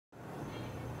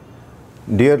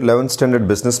Dear 11th standard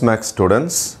business maths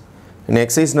students, in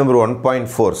exercise number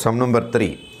 1.4, sum number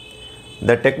 3,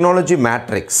 the technology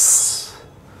matrix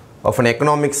of an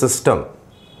economic system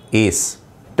is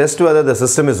test whether the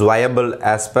system is viable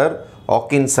as per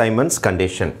Hawkins-Simon's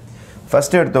condition.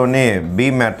 First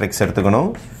B matrix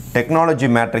technology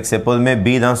matrix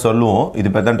B தான் சொல்லுவோம். இது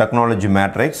பேதான் technology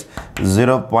matrix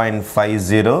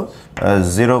 0.50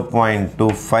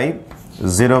 0.25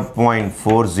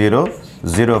 0.40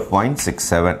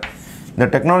 0.67. இந்த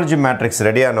technology matrix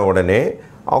ready ஆன உடனே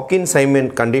Hawkins-Simon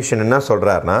condition என்ன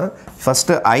சொல்றாருன்னா first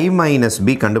I minus B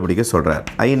கண்டுபிடிக்க சொல்றார்.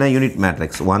 I னா unit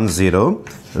matrix 1 0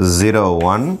 0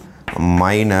 1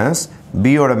 minus B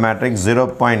ஓட matrix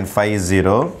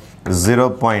 0.50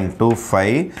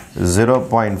 0.25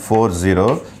 0.40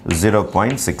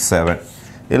 0.67.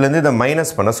 இதுல இருந்து இத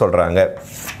மைனஸ் பண்ண சொல்றாங்க.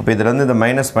 அப்ப இதுல இருந்து இத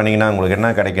மைனஸ் பண்ணீங்கனா உங்களுக்கு என்ன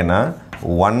கிடைக்கும்னா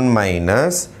 1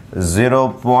 minus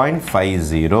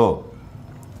 0.50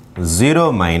 0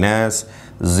 minus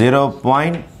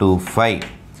 0.25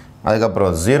 அதுக்கு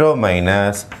அப்புறம் 0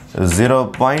 minus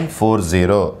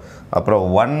 0.40 அப்புறம்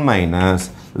 1 minus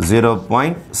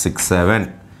 0.67.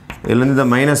 இதுல இருந்து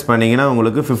மைனஸ் பண்ணீங்கனா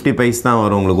உங்களுக்கு 50 பைசா தான்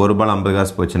வரும். உங்களுக்கு ஒரு பால் 50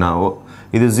 காசு போச்சுனா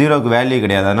இது 0 க்கு வேல்யூ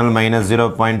கிடையாது. அதனால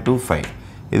 -0.25.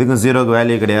 இதுக்கு 0 க்கு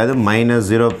வேல்யூ கிடையாது.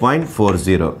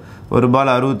 -0.40. ஒரு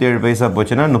பால் 67 பைசா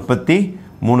போச்சுனா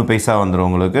 33 பைசா வந்துரும்.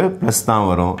 உங்களுக்கு பிளஸ் தான்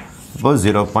வரும். அப்போ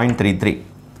 0.33.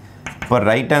 இப்போ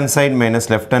right hand side minus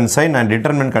left hand side நான்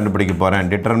டிட்டர்மினன்ட் கண்டுபிடிக்க போறேன்.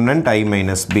 Determinant I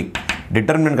minus B.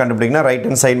 Determinant கண்டுபிடிக்கனா right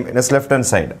hand side minus left hand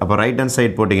side. அப்போ right hand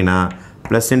side போடிங்கனா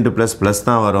plus into plus plus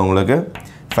தான் வரும். உங்களுக்கு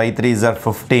 5 3s are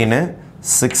 15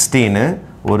 16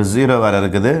 ஒரு 0 வர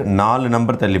இருக்குது. 4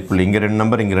 நம்பர் தள்ளி புள்ளி இங்க ரெண்டு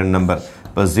நம்பர் இங்க ரெண்டு நம்பர்.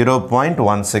 இப்போ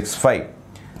 0.165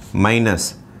 minus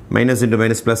minus into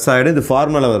minus plus ஆயிடும். இது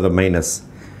ஃபார்முலா வருது மைனஸ்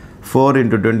 4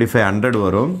 into 25 100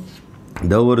 வரும்.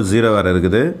 இந்த ஒரு 0 வர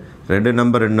இருக்குது. ரெண்டு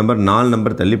நம்பர் 4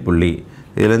 நம்பர் தள்ளி புள்ளி.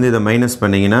 இதுல இருந்து இத மைனஸ்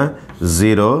பண்ணீங்கனா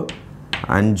 0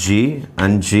 5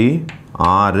 5 6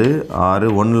 6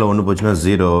 1ல 1 போச்சுனா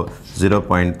 0 0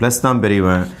 பாயிண்ட் பிளஸ் தான்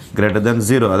பெரியவன் greater than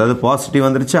 0 அதாவது பாசிட்டிவ்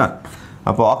வந்துருச்சா.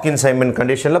 அப்போ Hawkins-Simon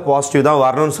கண்டிஷன்ல பாசிட்டிவ் தான்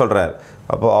வரணும்னு சொல்றார்.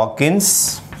 அப்போ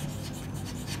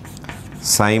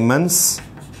Hawkins-Simon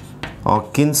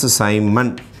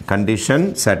condition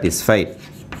satisfied.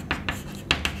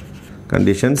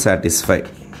 Condition satisfied.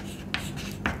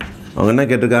 அவங்க என்ன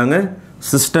கேட்டிருக்காங்க?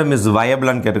 System is viable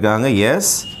ன்னு கேட்டிருக்காங்க. Yes,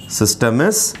 system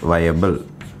is viable.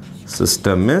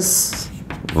 System is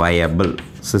viable.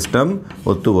 System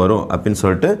ஒத்து வரும் அப்படினு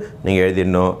சொல்லிட்டு நீங்க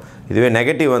எழுதிடணும். இதுவே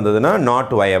நெகட்டிவ் வந்ததுனா not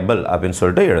viable அப்படினு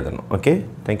சொல்லிட்டு எழுதணும். Okay,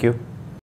 thank you.